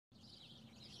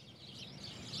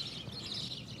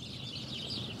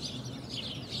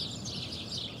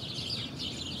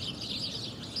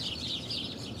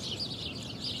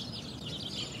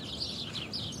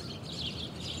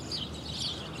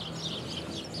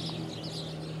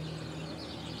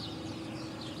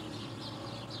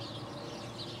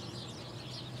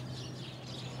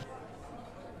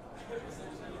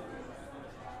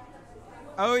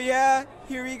Oh yeah,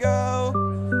 here we go.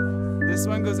 This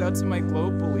one goes out to my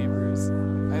globe believers.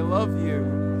 I love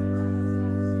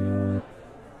you.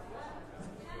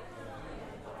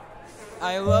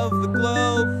 I love the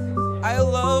globe. I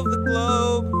love the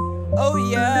globe. Oh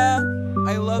yeah,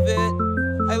 I love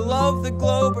it. I love the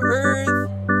globe Earth.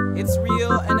 It's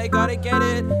real and I gotta get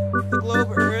it. The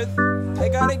globe Earth, I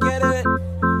gotta get it.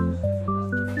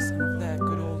 Give me some of that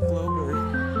good old globe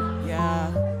Earth.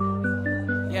 Yeah.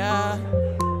 Yeah.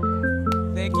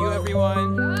 Thank you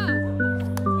everyone. Yeah.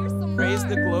 Here's some Praise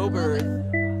the globe Earth.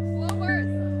 Globe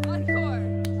Earth, encore.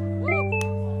 Woo!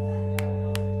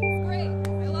 It's great.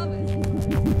 I love it.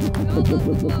 We all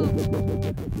love the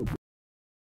globe.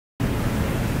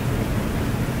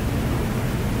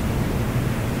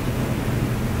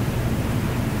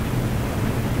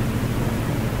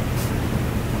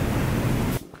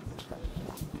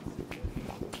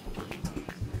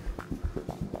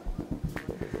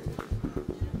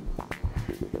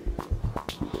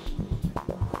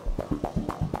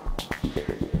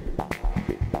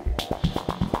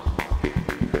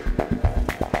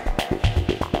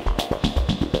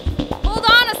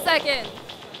 Second.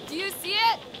 Do you see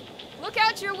it? Look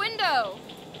out your window.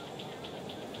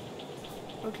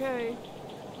 Okay.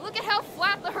 Look at how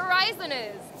flat the horizon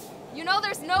is. You know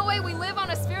there's no way we live on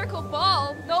a spherical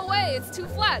ball. No way, it's too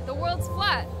flat. The world's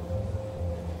flat.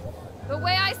 The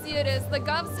way I see it is the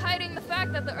gov's hiding the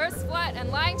fact that the Earth's flat and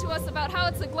lying to us about how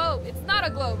it's a globe. It's not a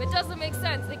globe. It doesn't make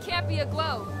sense. It can't be a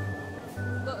globe.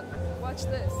 Look, watch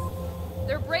this.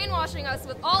 They're brainwashing us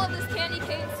with all of this candy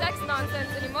cane sex nonsense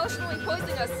and emotionally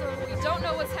poisoning us so we don't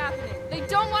know what's happening. They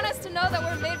don't want us to know that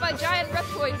we're made by giant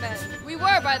reptoid men. We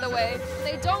were, by the way.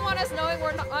 They don't want us knowing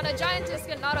we're on a giant disc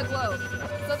and not a globe.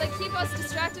 So they keep us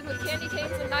distracted with candy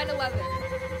canes and 9/11.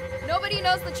 Nobody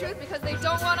knows the truth because they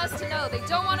don't want us to know. They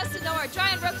don't want us to know our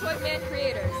giant reptoid man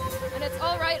creators. And it's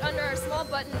all right under our small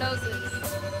button noses.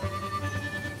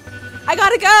 I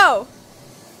gotta go!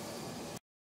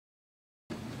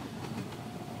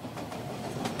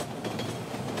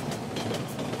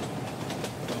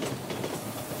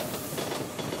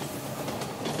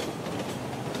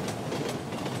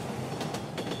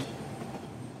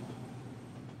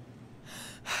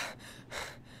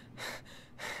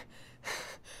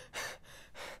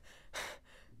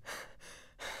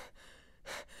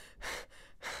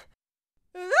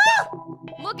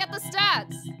 Look at the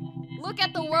stats. Look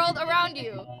at the world around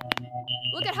you.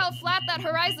 Look at how flat that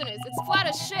horizon is. It's flat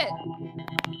as shit.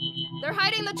 They're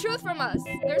hiding the truth from us.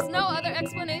 There's no other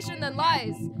explanation than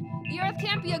lies. The Earth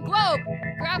can't be a globe.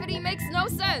 Gravity makes no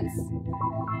sense.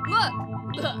 Look,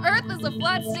 the Earth is a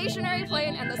flat stationary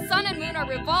plane and the sun and moon are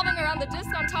revolving around the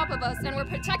disk on top of us and we're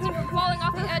protected from falling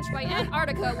off the edge by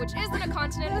Antarctica, which isn't a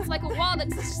continent, it's like a wall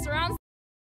that surrounds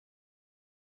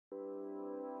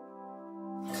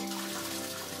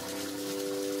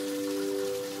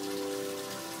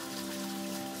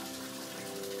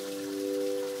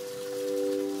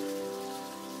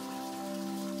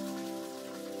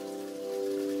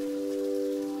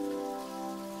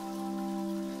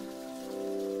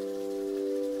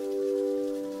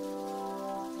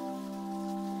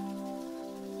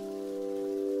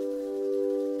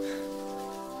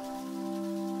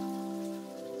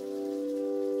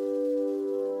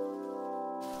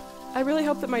I really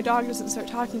hope that my dog doesn't start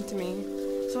talking to me,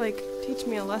 to teach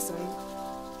me a lesson.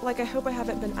 I hope I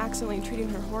haven't been accidentally treating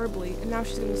her horribly, and now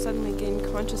she's going to suddenly gain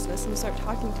consciousness and start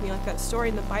talking to me like that story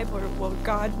in the Bible where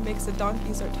God makes a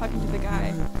donkey start talking to the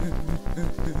guy.